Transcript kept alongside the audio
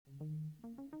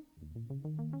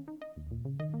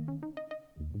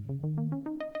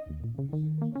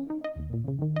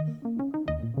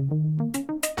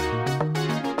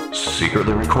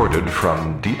Secretly recorded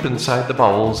from deep inside the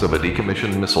bowels of a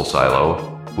decommissioned missile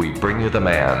silo, we bring you the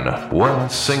man, one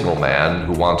single man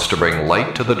who wants to bring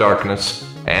light to the darkness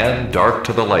and dark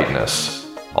to the lightness.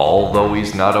 Although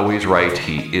he's not always right,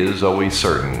 he is always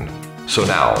certain. So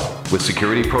now, with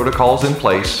security protocols in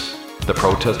place, the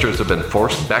protesters have been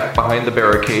forced back behind the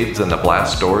barricades and the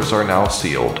blast doors are now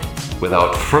sealed.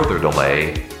 Without further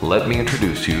delay, let me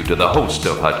introduce you to the host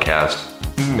of Hutcast,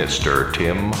 Mr.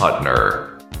 Tim Hutner.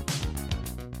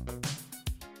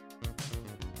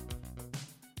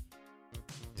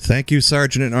 Thank you,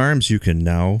 Sergeant at Arms. You can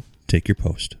now take your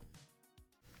post.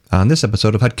 On this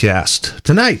episode of Hutcast,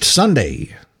 tonight,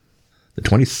 Sunday, the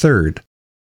 23rd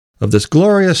of this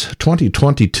glorious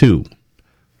 2022,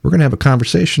 we're going to have a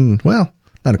conversation. Well,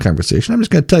 not a conversation. I'm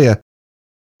just going to tell you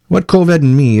what COVID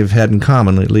and me have had in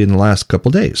common lately in the last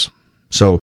couple days.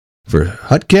 So, for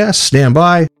Hutcast, stand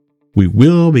by. We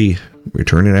will be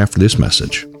returning after this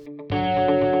message.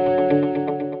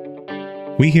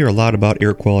 We hear a lot about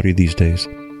air quality these days.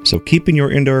 So keeping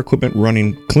your indoor equipment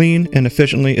running clean and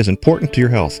efficiently is important to your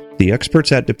health. The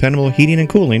experts at Dependable Heating and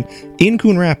Cooling in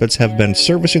Coon Rapids have been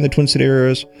servicing the Twin Cities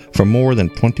areas for more than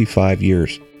 25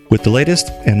 years. With the latest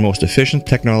and most efficient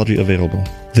technology available,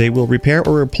 they will repair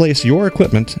or replace your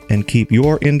equipment and keep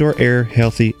your indoor air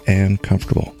healthy and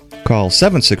comfortable. Call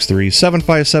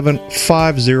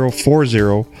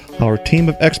 763-757-5040. Our team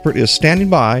of experts is standing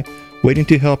by, waiting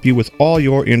to help you with all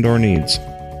your indoor needs.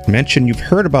 Mention you've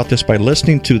heard about this by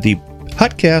listening to the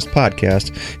Hutcast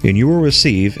podcast, and you will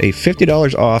receive a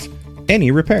 $50 off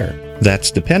any repair. That's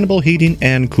Dependable Heating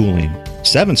and Cooling.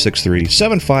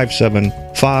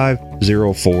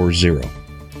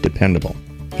 763-757-5040. Dependable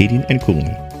Heating and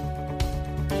Cooling.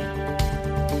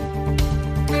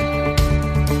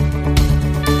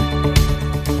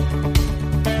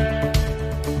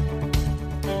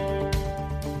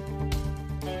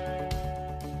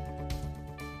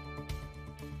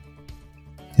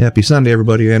 Happy Sunday,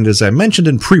 everybody. And as I mentioned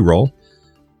in pre-roll,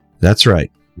 that's right,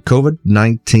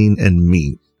 COVID-19 and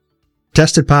me.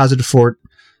 Tested positive for it.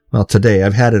 Well, today.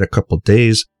 I've had it a couple of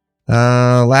days.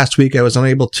 Last week, I was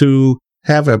unable to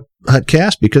have a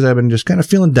Hutcast because I've been just kind of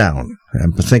feeling down.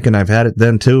 I'm thinking I've had it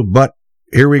then too, but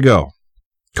here we go.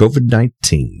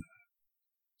 COVID-19.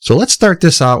 So let's start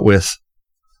this out with,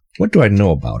 what do I know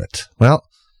about it? Well,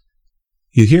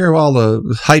 you hear of all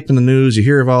the hype in the news. You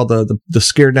hear of all the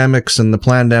scaredemics and the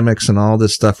plandemics and all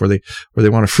this stuff where they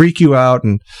want to freak you out.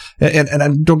 And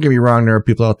don't get me wrong, there are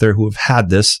people out there who have had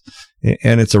this,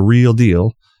 and it's a real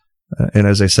deal. And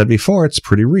as I said before, it's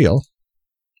pretty real.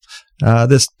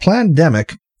 This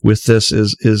plandemic with this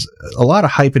is a lot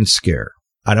of hype and scare.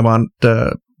 I don't want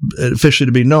officially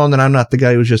to be known that I'm not the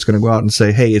guy who's just going to go out and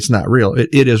say, hey, it's not real.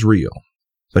 It is real.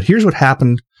 But here's what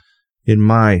happened in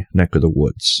my neck of the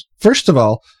woods. First of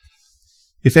all,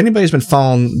 if anybody's been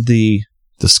following the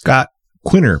Scott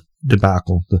Quinter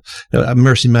debacle, the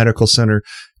Mercy Medical Center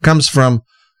comes from,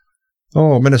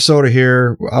 Minnesota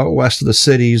here, out west of the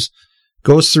cities,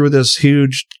 goes through this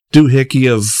huge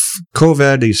doohickey of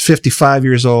COVID. He's 55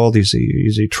 years old.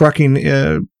 He's a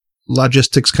trucking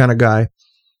logistics kind of guy.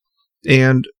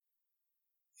 And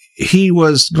he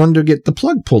was going to get the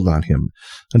plug pulled on him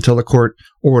until the court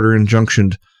order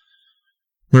injunctioned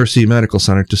Mercy Medical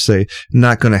Center to say,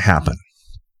 not going to happen.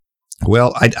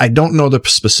 Well, I don't know the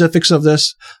specifics of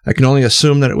this. I can only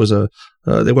assume that it was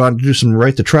they wanted to do some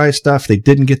right to try stuff. They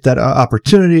didn't get that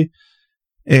opportunity,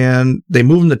 and they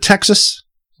moved him to Texas.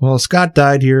 Well, Scott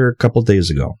died here a couple days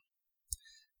ago.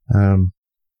 My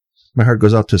heart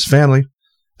goes out to his family.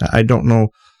 I don't know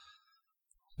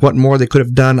what more they could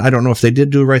have done. I don't know if they did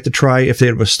do right to try. If they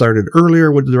had started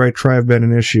earlier, would the right to try have been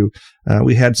an issue?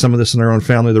 We had some of this in our own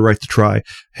family, the right to try,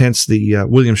 hence the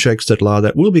William Shakespeare law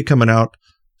that will be coming out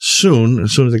soon,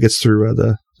 as soon as it gets through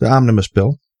the omnibus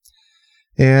bill.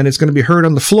 And it's going to be heard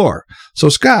on the floor. So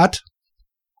Scott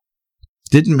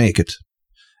didn't make it.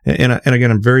 And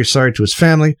again, I'm very sorry to his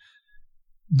family,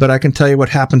 but I can tell you what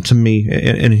happened to me,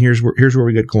 and here's where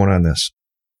we get going on this.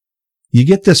 You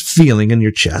get this feeling in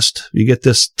your chest. You get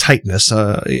this tightness.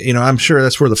 I'm sure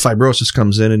that's where the fibrosis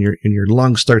comes in, and your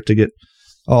lungs start to get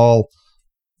all.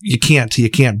 You can't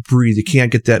breathe. You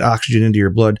can't get that oxygen into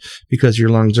your blood because your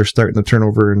lungs are starting to turn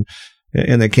over,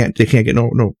 and they can't get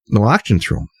no oxygen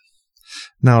through them.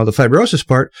 Now the fibrosis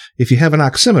part, if you have an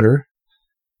oximeter,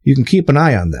 you can keep an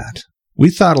eye on that. We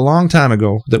thought a long time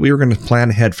ago that we were going to plan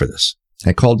ahead for this.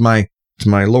 I called to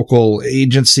my local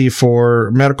agency for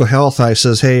medical health. I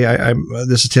says, hey,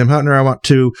 this is Tim Hutner. I want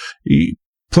to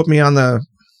put me on the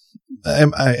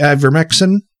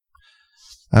ivermectin.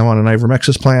 I want an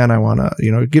ivermectin plan. I want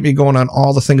to, get me going on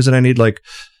all the things that I need, like,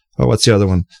 what's the other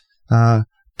one?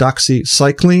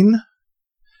 Doxycycline.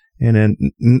 And then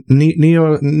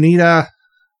Nida,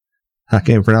 I can't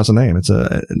even pronounce the name. It's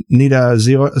a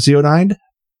Nitazoxanide.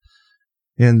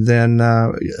 And then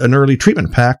an early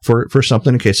treatment pack for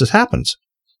something in case this happens.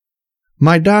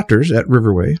 My doctors at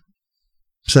Riverway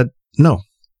said no.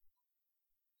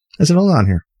 I said, hold on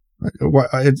here.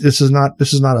 This is not a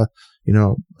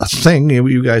thing.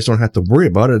 You guys don't have to worry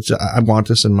about it. I want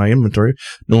this in my inventory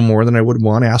no more than I would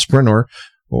want aspirin or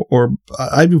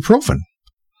ibuprofen.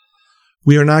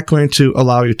 We are not going to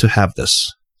allow you to have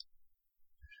this.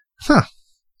 Huh.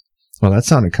 Well, that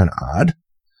sounded kind of odd.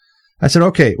 I said,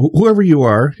 okay, whoever you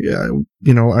are,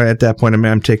 at that point,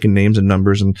 I'm taking names and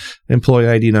numbers and employee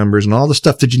ID numbers and all the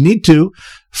stuff that you need to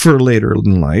for later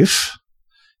in life.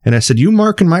 And I said, you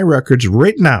mark in my records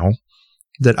right now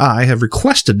that I have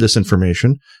requested this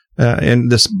information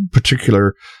and this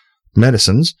particular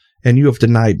medicines, and you have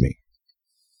denied me.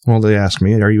 Well, they asked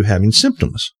me, are you having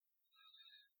symptoms?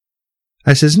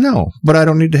 I says, no, but I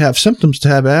don't need to have symptoms to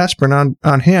have aspirin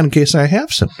on hand in case I have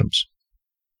symptoms.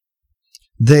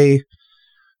 They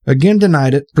again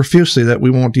denied it profusely that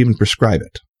we won't even prescribe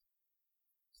it.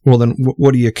 Well, then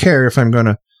what do you care if I'm going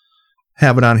to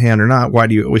have it on hand or not? Why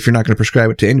do you, if you're not going to prescribe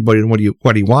it to anybody, then what do you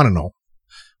want to know?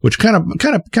 Which kind of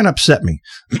upset me.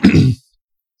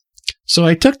 So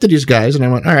I took to these guys and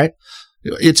I went, all right,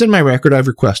 it's in my record. I've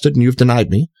requested and you've denied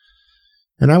me.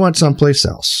 And I went someplace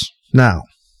else. Now,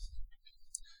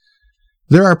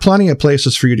 there are plenty of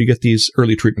places for you to get these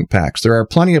early treatment packs. There are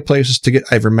plenty of places to get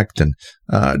ivermectin,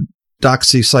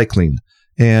 doxycycline,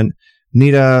 and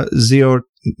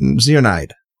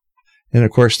nitazoxanide. And,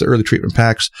 of course, the early treatment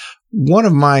packs. One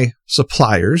of my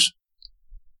suppliers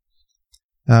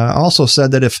also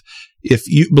said that if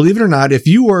you, believe it or not, if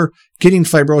you are getting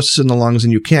fibrosis in the lungs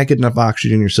and you can't get enough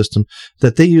oxygen in your system,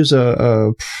 that they use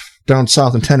down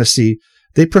south in Tennessee,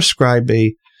 they prescribe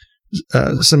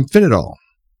some Symphenoid.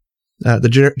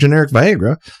 The generic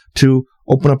Viagra, to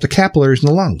open up the capillaries in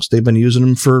the lungs. They've been using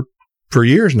them for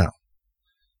years now.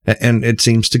 And it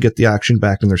seems to get the oxygen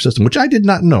back in their system, which I did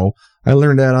not know. I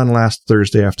learned that on last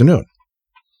Thursday afternoon.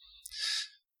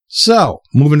 So,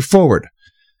 moving forward,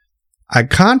 I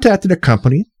contacted a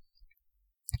company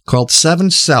called 7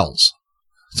 Cells.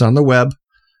 It's on the web.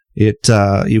 You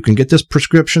can get this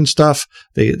prescription stuff.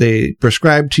 They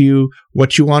prescribe to you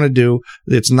what you want to do.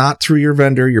 It's not through your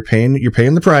vendor. You're paying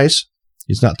the price.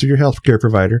 It's not through your healthcare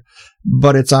provider,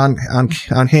 but it's on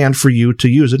hand for you to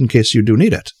use it in case you do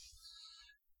need it.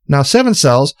 Now, 7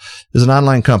 Cells is an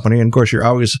online company, and of course, you're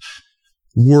always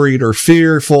worried or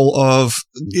fearful of,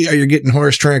 are you getting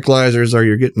horse tranquilizers? Are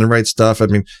you getting the right stuff? I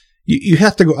mean, you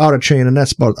have to go out of chain, and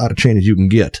that's about out of chain as you can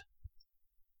get.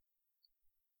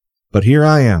 But here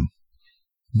I am,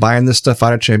 buying this stuff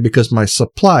out of chain because my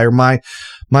supplier, my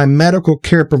medical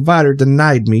care provider,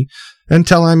 denied me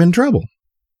until I'm in trouble.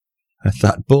 I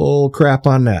thought, bull crap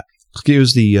on that.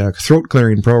 Excuse the throat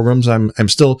clearing programs. I'm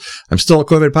still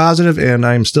COVID positive, and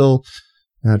I'm still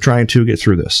trying to get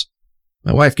through this.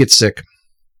 My wife gets sick.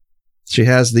 She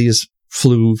has these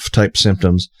flu type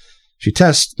symptoms. She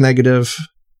tests negative.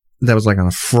 That was like on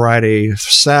a Friday.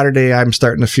 Saturday, I'm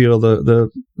starting to feel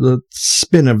the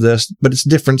spin of this, but it's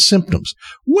different symptoms.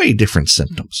 Way different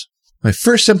symptoms. My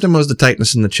first symptom was the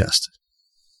tightness in the chest.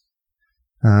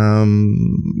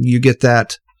 You get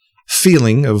that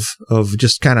feeling of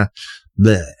just kind of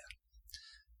bleh.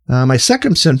 My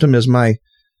second symptom is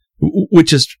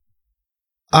which is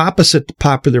opposite to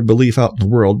popular belief out in the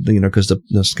world, because the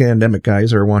scandemic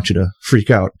guys want you to freak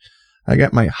out. I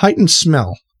got my heightened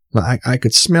smell. I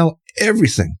could smell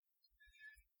everything.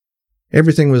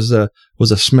 Everything was a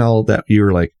smell that you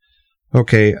were like,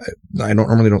 okay, I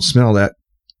normally don't smell that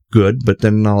good, but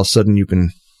then all of a sudden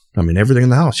everything in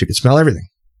the house, you could smell everything.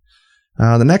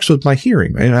 The next was my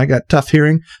hearing, and I got tough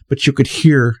hearing, but you could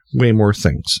hear way more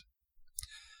things.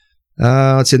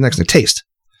 Let's see the next thing, taste.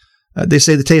 They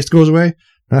say the taste goes away.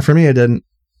 Not for me, it didn't.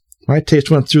 My taste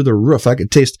went through the roof. I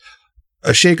could taste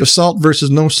a shake of salt versus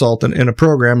no salt in a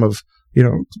program of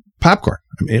popcorn.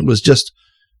 I mean, it was just,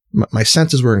 my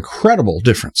senses were incredible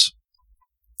difference.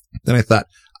 Then I thought,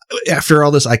 after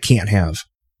all this, I can't have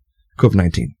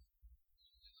COVID-19.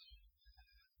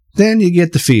 Then you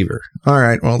get the fever. All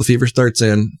right, well, the fever starts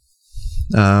in.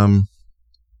 You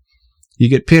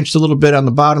get pinched a little bit on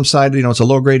the bottom side. It's a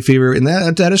low-grade fever, and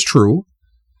that is true.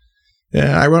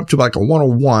 I went up to like a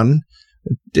 101,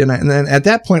 and then at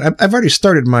that point, I've already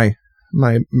started my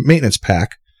maintenance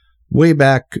pack way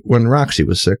back when Roxy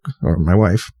was sick, or my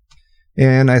wife.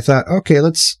 And I thought, okay,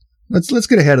 let's let's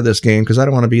get ahead of this game because I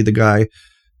don't want to be the guy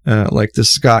like this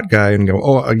Scott guy and go,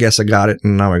 oh, I guess I got it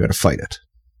and now I got to fight it.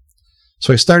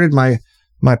 So I started my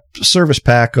service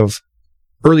pack of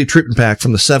early treatment pack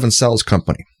from the 7 Cells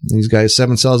Company. These guys,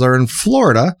 7 Cells, are in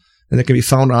Florida and they can be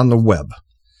found on the web.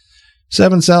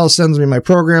 7 Cells sends me my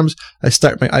programs. I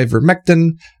start my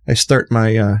ivermectin. I start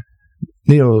my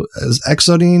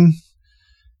neoxidine.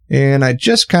 And I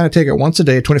just kind of take it once a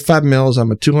day, 25 mils. I'm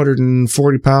a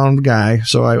 240-pound guy,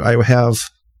 so I have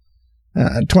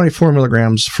 24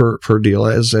 milligrams per deal,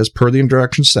 as per the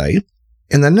instructions say.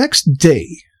 And the next day,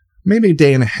 maybe a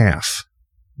day and a half,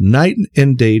 night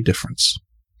and day difference.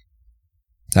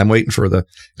 I'm waiting for going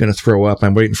to throw up.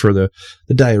 I'm waiting for the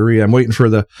diarrhea. I'm waiting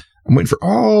for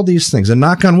all these things. And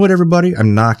knock on wood, everybody.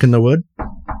 I'm knocking the wood.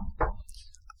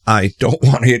 I don't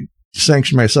want to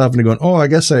sanction myself into going, oh, I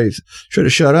guess I should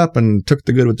have shut up and took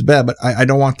the good with the bad, but I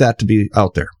don't want that to be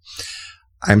out there.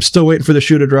 I'm still waiting for the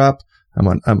shoe to drop.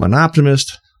 I'm an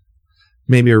optimist,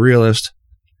 maybe a realist.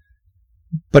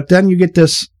 But then you get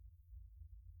this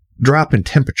drop in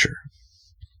temperature.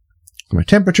 When my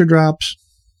temperature drops,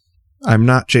 I'm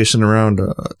not chasing around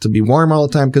to be warm all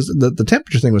the time because the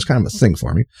temperature thing was kind of a thing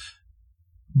for me.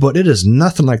 But it is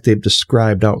nothing like they've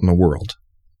described out in the world.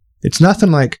 It's nothing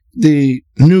like the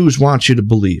news wants you to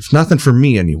believe. Nothing for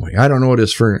me anyway. I don't know what it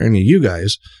is for any of you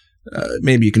guys.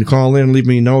 Maybe you can call in and leave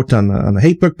me a note on the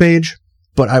hate book page.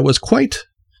 But I was quite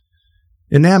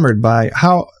enamored by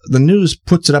how the news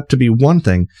puts it up to be one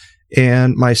thing,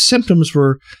 and my symptoms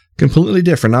were completely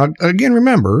different. Now, again,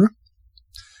 remember,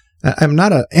 I'm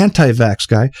not an anti-vax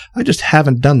guy. I just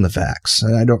haven't done the vax.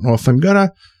 I don't know if I'm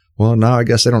gonna. Well, now I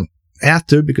guess I don't have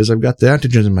to because I've got the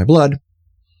antigens in my blood.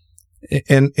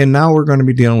 And now we're going to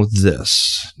be dealing with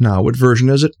this. Now, what version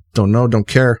is it? Don't know. Don't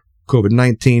care.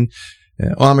 COVID-19,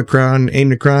 Omicron,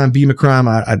 Omicron,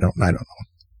 Bmicron. I don't know.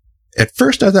 At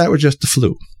first, I thought it was just the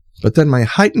flu, but then my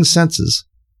heightened senses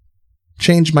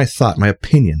changed my thought, my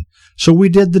opinion. So we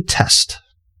did the test.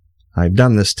 I've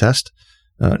done this test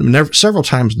several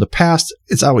times in the past.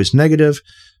 It's always negative,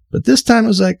 but this time it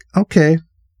was like, okay,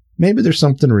 maybe there's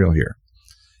something real here.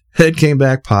 It came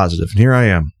back positive, and here I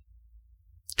am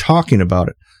talking about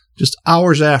it just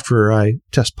hours after I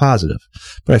test positive.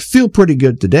 But I feel pretty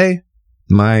good today.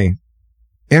 My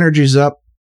energy's up.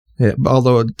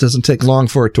 Although it doesn't take long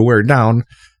for it to wear down.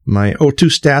 My O2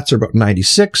 stats are about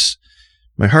 96.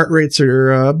 My heart rates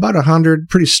are about 100,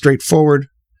 pretty straightforward.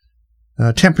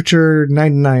 Temperature,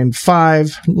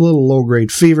 99.5, a little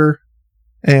low-grade fever.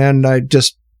 And I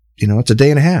just, it's a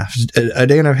day and a half. A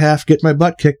day and a half get my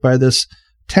butt kicked by this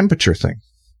temperature thing.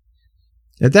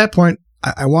 At that point,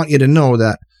 I want you to know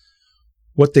that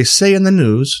what they say in the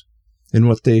news and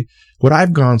what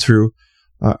I've gone through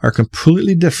are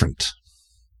completely different.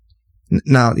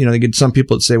 Now, they get some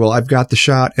people that say, well, I've got the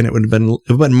shot and it would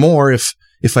have been more if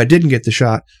I didn't get the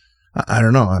shot. I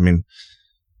don't know. I mean,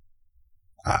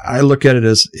 I look at it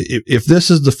as if this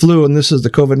is the flu and this is the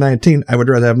COVID-19, I would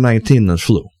rather have 19 than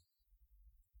flu.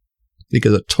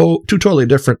 Because of two totally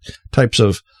different types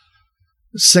of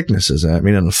sicknesses. I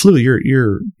mean, in the flu,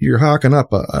 you're hawking up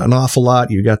an awful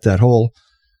lot. You got that whole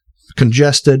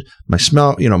congested. My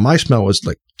smell was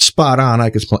like spot on. I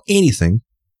could smell anything.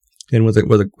 And with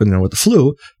the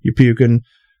flu, you're puking,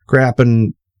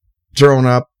 crapping, throwing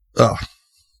up. Ugh.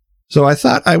 So I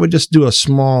thought I would just do a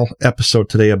small episode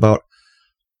today about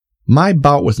my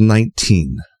bout with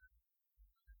 19.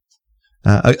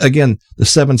 Again, the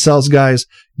 7 Cells guys,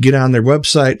 get on their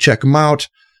website, check them out.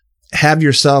 Have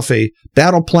yourself a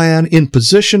battle plan in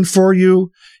position for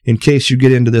you in case you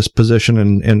get into this position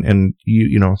and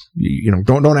you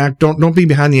don't be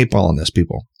behind the 8 ball on this,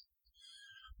 people.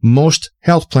 Most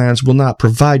health plans will not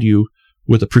provide you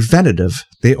with a preventative.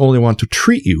 They only want to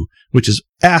treat you, which is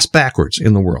ass backwards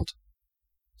in the world.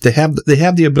 They have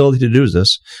the ability to do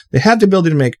this. They have the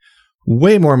ability to make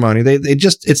way more money. They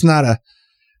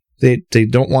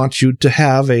don't want you to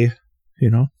have a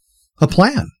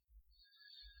plan.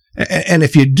 And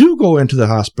if you do go into the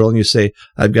hospital and you say,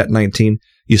 I've got 19,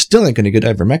 you still ain't going to get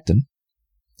ivermectin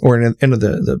or any of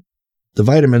the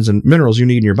vitamins and minerals you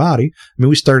need in your body. I mean,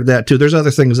 we started that too. There's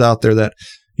other things out there that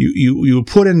you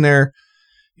put in there,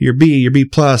 your B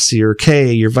plus, your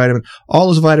K, your vitamin, all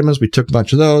those vitamins. We took a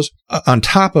bunch of those on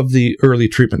top of the early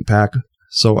treatment pack.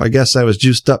 So I guess I was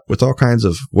juiced up with all kinds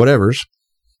of whatevers.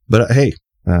 But hey,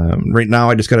 right now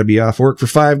I just got to be off work for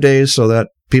 5 days so that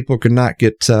people could not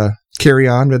get carry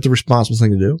on. That's a responsible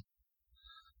thing to do.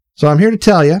 So I'm here to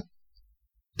tell you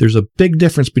there's a big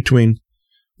difference between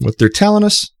what they're telling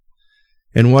us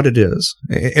and what it is.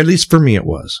 At least for me, it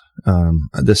was.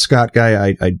 This Scott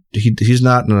guy, he's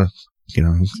not in a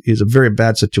It's a very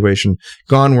bad situation.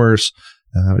 Gone worse.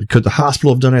 Could the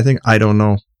hospital have done anything? I don't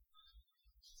know.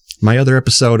 My other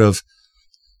episode of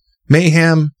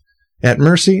Mayhem at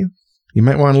Mercy, you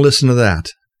might want to listen to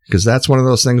that, because that's one of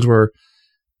those things where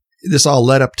this all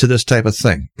led up to this type of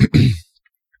thing.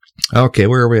 Okay,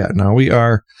 where are we at now? We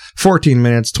are 14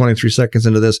 minutes, 23 seconds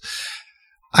into this.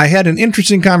 I had an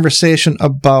interesting conversation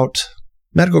about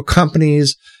medical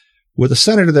companies with a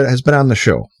senator that has been on the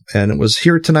show, and it was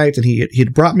here tonight, and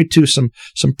he'd brought me to some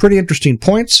pretty interesting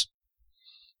points.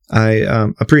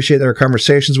 I appreciate our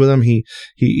conversations with him.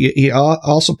 He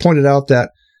also pointed out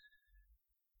that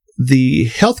the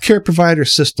healthcare provider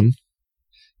system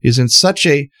is in such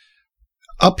a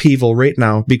upheaval right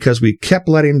now because we kept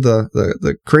letting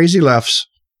the crazy lefts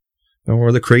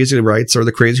or the crazy rights or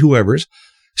the crazy whoever's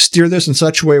steer this in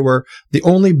such a way where the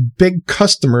only big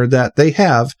customer that they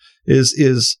have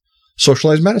is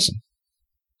socialized medicine.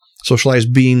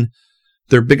 Socialized being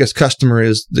their biggest customer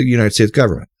is the United States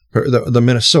government, or the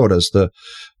Minnesotas, the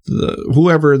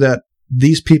whoever that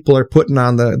these people are putting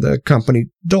on the company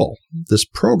dole, this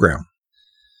program.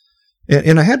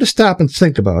 And I had to stop and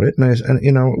think about it. And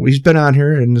he's been on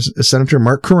here, and Senator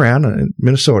Mark Curran in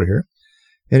Minnesota here,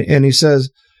 and he says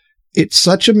it's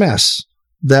such a mess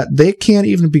that they can't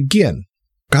even begin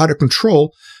how to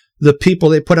control the people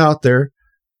they put out there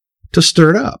to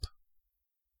stir it up.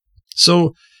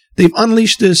 So they've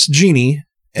unleashed this genie,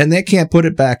 and they can't put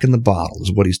it back in the bottle,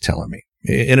 is what he's telling me,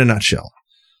 in a nutshell.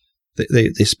 They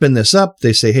spin this up.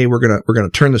 They say, hey, we're gonna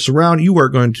turn this around. You are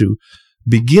going to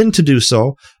begin to do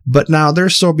so, but now they're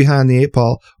so behind the eight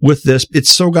ball with this.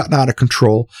 It's so gotten out of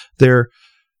control. Their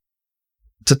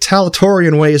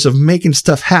totalitarian ways of making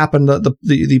stuff happen,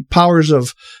 the powers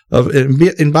of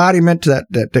embodiment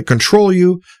that control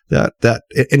you,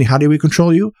 and how do we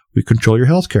control you? We control your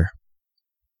healthcare.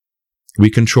 We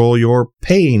control your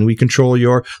pain. We control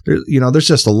there's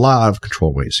just a lot of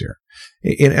control ways here.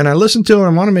 And I listen to him.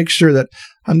 I want to make sure that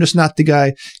I'm just not the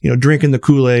guy, drinking the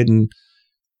Kool-Aid and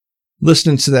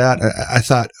listening to that. I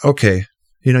thought, okay,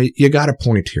 you got a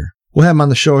point here. We'll have him on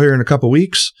the show here in a couple of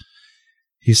weeks.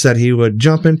 He said he would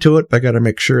jump into it, but I got to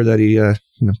make sure that he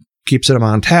keeps him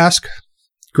on task.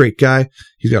 Great guy.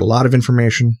 He's got a lot of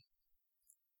information.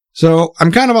 So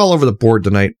I'm kind of all over the board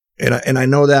tonight. And I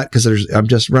know that because I'm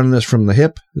just running this from the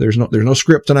hip. There's no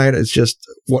script tonight. It's just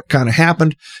what kind of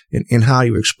happened and how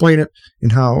you explain it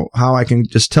and how I can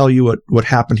just tell you what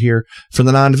happened here. For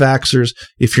the non-vaxxers,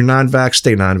 if you're non-vaxxed,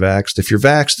 stay non-vaxxed. If you're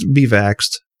vaxxed, be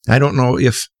vaxxed. I don't know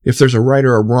if there's a right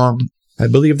or a wrong. I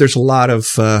believe there's a lot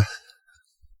of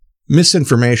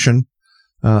misinformation.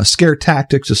 Scare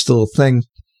tactics is still a thing.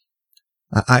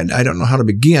 I don't know how to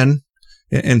begin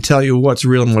and tell you what's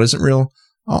real and what isn't real.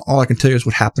 All I can tell you is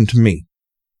what happened to me.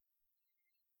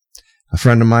 A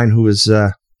friend of mine who was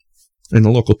in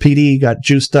the local PD got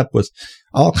juiced up with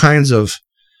all kinds of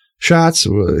shots.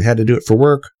 Had to do it for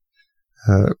work.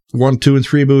 1, 2, and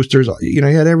 3 boosters. He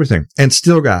had everything and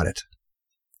still got it.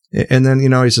 And then,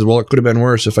 he says, well, it could have been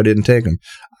worse if I didn't take them.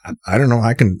 I don't know.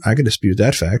 I can dispute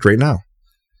that fact right now.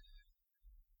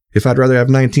 If I'd rather have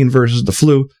 19 versus the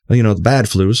flu, the bad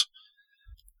flus,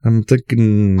 I'm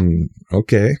thinking,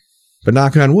 okay. But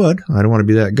knock on wood, I don't want to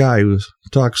be that guy who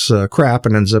talks crap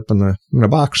and ends up in a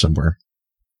box somewhere.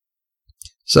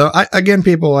 So,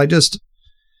 people, I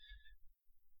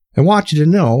want you to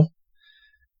know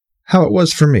how it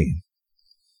was for me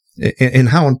and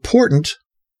how important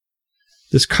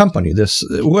this company, this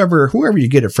whoever you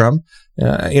get it from,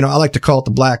 I like to call it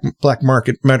the black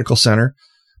market medical center,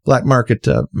 black market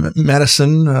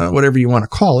medicine, whatever you want to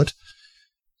call it.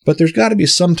 But there's got to be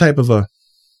some type of a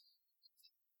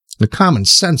common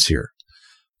sense here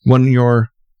when your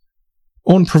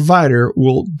own provider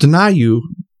will deny you,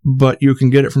 but you can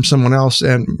get it from someone else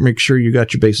and make sure you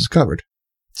got your bases covered.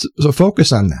 So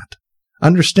focus on that.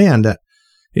 Understand that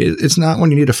it's not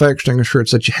when you need a fire extinguisher,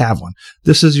 it's that you have one.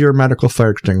 This is your medical fire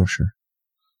extinguisher.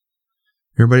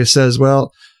 Everybody says,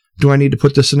 well, do I need to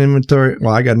put this in inventory?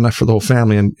 Well, I got enough for the whole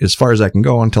family and as far as I can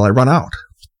go until I run out.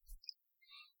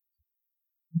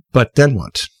 But then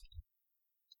what?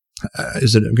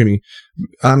 Is it going to be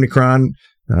Omicron,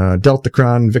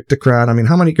 Deltacron, Victacron? I mean,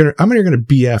 how many are going to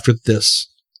be after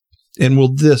this? And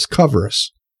will this cover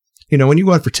us? When you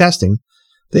go out for testing,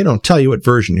 they don't tell you what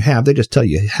version you have. They just tell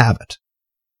you have it.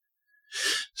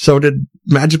 So did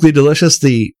Magically Delicious,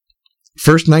 the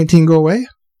first 19 go away?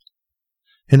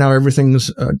 And now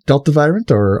everything's Delta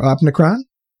variant or Omicron?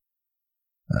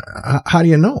 How do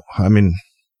you know? I mean,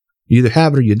 you either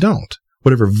have it or you don't.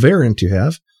 Whatever variant you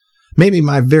have. Maybe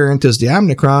my variant is the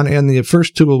Omicron, and the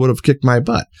first 2 would have kicked my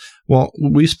butt. Well,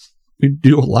 we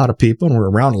do a lot of people, and we're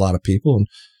around a lot of people, and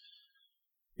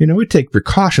we take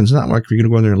precautions, not like we're going to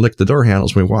go in there and lick the door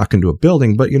handles when we walk into a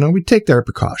building, but, we take our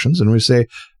precautions and we say,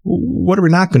 what are we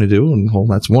not going to do? And, well,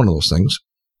 that's one of those things.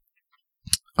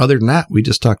 Other than that, we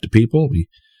just talk to people. We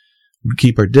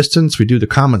keep our distance. We do the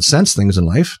common sense things in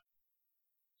life.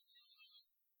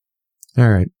 All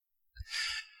right.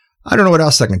 I don't know what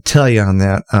else I can tell you on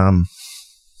that.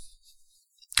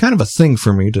 Kind of a thing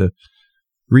for me to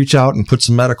reach out and put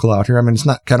some medical out here. I mean, it's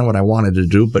not kind of what I wanted to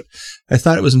do, but I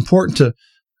thought it was important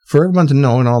for everyone to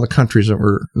know in all the countries that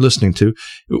we're listening to.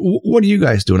 What are you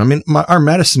guys doing? I mean, our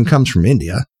medicine comes from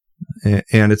India,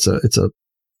 and it's a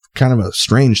kind of a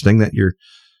strange thing that you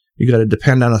got to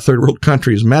depend on a third world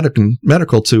country's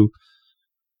medical to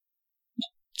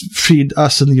feed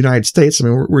us in the United States. I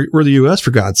mean, we're the U.S.,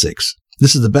 for God's sakes.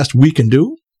 This is the best we can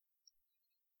do.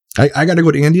 I got to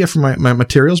go to India for my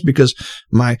materials because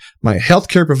my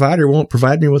healthcare provider won't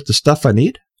provide me with the stuff I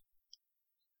need.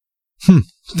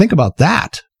 Think about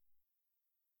that.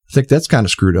 I think that's kind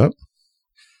of screwed up.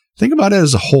 Think about it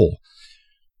as a whole.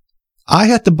 I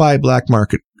had to buy black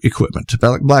market equipment,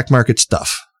 black market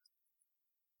stuff,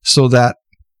 so that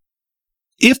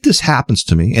if this happens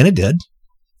to me, and it did,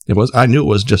 I knew it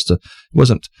was it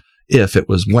wasn't if, it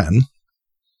was when.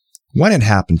 When it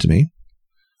happened to me,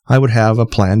 I would have a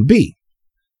plan B.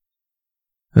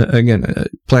 Again,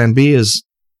 plan B is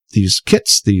these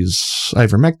kits, these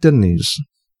ivermectin, these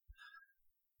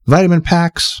vitamin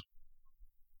packs,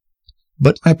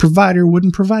 but my provider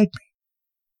wouldn't provide me.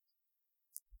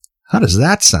 How does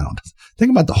that sound?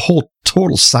 Think about the whole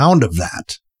total sound of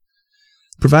that.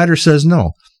 Provider says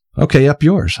no. Okay, up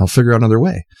yours. I'll figure out another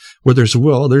way. Where there's a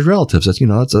will, there's relatives.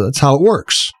 That's how it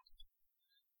works.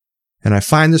 And I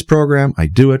find this program, I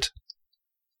do it.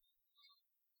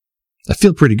 I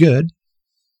feel pretty good.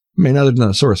 I mean, other than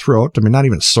a sore throat. I mean, not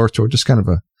even a sore throat, just kind of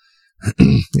a,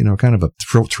 kind of a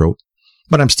throat.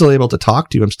 But I'm still able to talk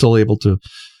to you. I'm still able to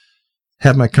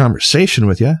have my conversation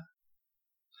with you. A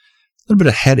little bit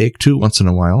of headache, too, once in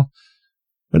a while.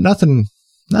 But nothing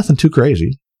too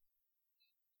crazy.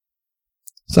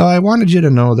 So I wanted you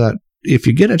to know that if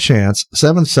you get a chance,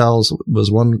 7 Cells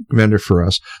was one vendor for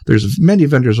us. There's many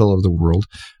vendors all over the world.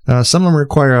 Some of them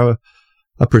require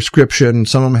a prescription.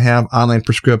 Some of them have online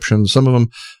prescriptions. Some of them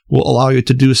will allow you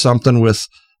to do something with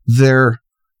their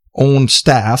own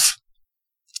staff.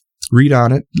 Read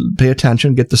on it, pay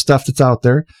attention, get the stuff that's out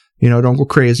there. Don't go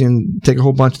crazy and take a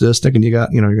whole bunch of this thinking you're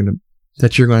going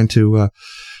to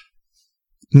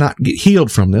not get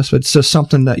healed from this. But it's just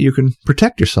something that you can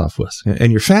protect yourself with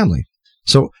and your family.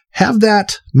 So have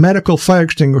that medical fire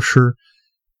extinguisher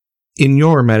in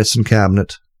your medicine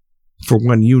cabinet for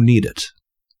when you need it.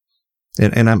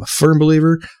 And I'm a firm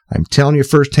believer. I'm telling you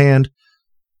firsthand.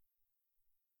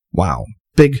 Wow.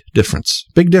 Big difference.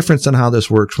 Big difference in how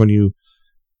this works when you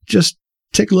just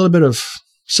take a little bit of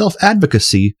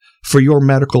self-advocacy for your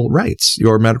medical rights,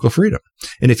 your medical freedom.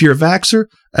 And if you're a vaxxer,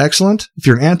 excellent. If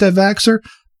you're an anti-vaxxer,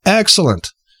 excellent.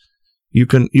 You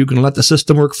can let the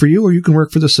system work for you, or you can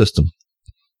work for the system.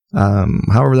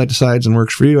 However that decides and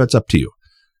works for you, that's up to you.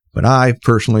 But I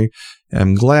personally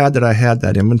am glad that I had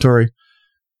that inventory,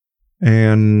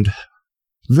 and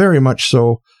very much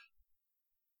so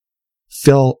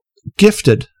felt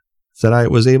gifted that I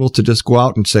was able to just go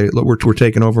out and say, look, we're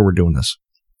taking over, we're doing this.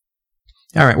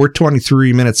 All right, we're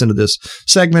 23 minutes into this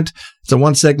segment. It's a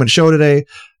 1-segment show today.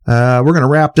 We're going to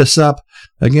wrap this up.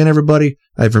 Again, everybody,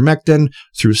 ivermectin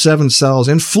through 7 Cells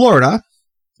in Florida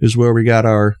is where we got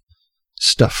our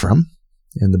stuff from,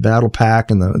 and the battle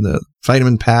pack and the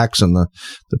vitamin packs and the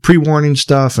pre-warning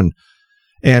stuff. And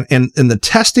the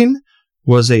testing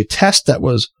was a test that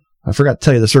was, I forgot to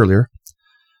tell you this earlier.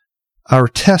 Our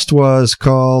test was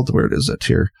called, where is it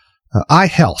here?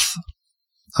 iHealth.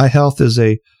 iHealth is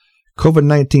a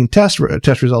COVID-19 test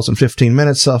results in 15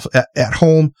 minutes at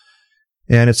home,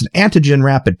 and it's an antigen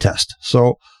rapid test.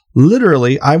 So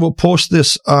literally, I will post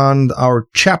this on our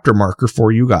chapter marker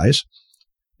for you guys,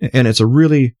 and it's a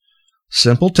really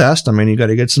simple test. I mean, you got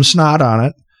to get some snot on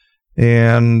it,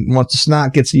 and once the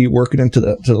snot gets you working into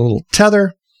the little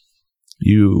tether,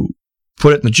 you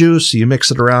put it in the juice, you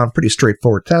mix it around. Pretty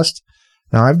straightforward test.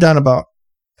 Now, I've done about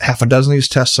half a dozen of these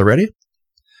tests already,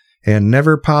 and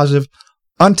never positive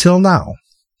until now.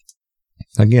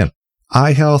 Again,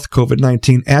 iHealth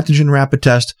COVID-19 antigen rapid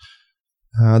test.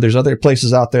 There's other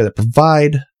places out there that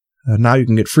provide. Now you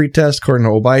can get free tests, according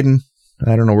to Biden.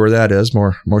 I don't know where that is.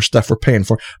 More stuff we're paying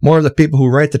for. More of the people who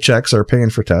write the checks are paying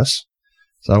for tests.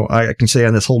 So I can say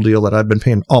on this whole deal that I've been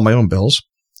paying all my own bills,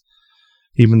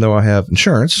 even though I have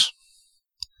insurance.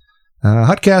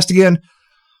 Hotcast again,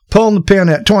 pulling the pin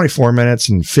at 24 minutes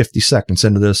and 50 seconds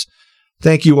into this.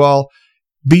 Thank you all.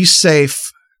 Be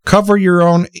safe. cover your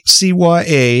own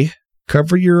CYA,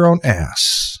 cover your own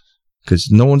ass, because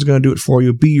no one's going to do it for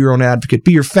you. Be your own advocate.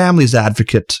 Be your family's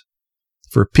advocate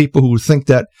for people who think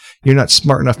that you're not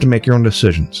smart enough to make your own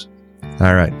decisions.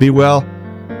 All right, be well.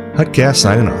 Hutcast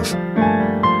signing off.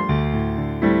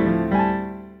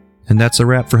 And that's a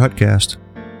wrap for Hutcast.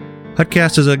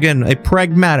 Hutcast is, again, a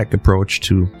pragmatic approach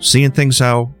to seeing things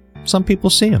how some people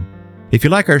see them. If you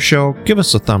like our show, give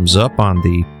us a thumbs up on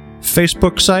the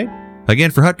Facebook site.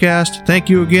 Again, for Hutcast, thank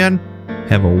you again.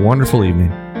 Have a wonderful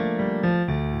evening.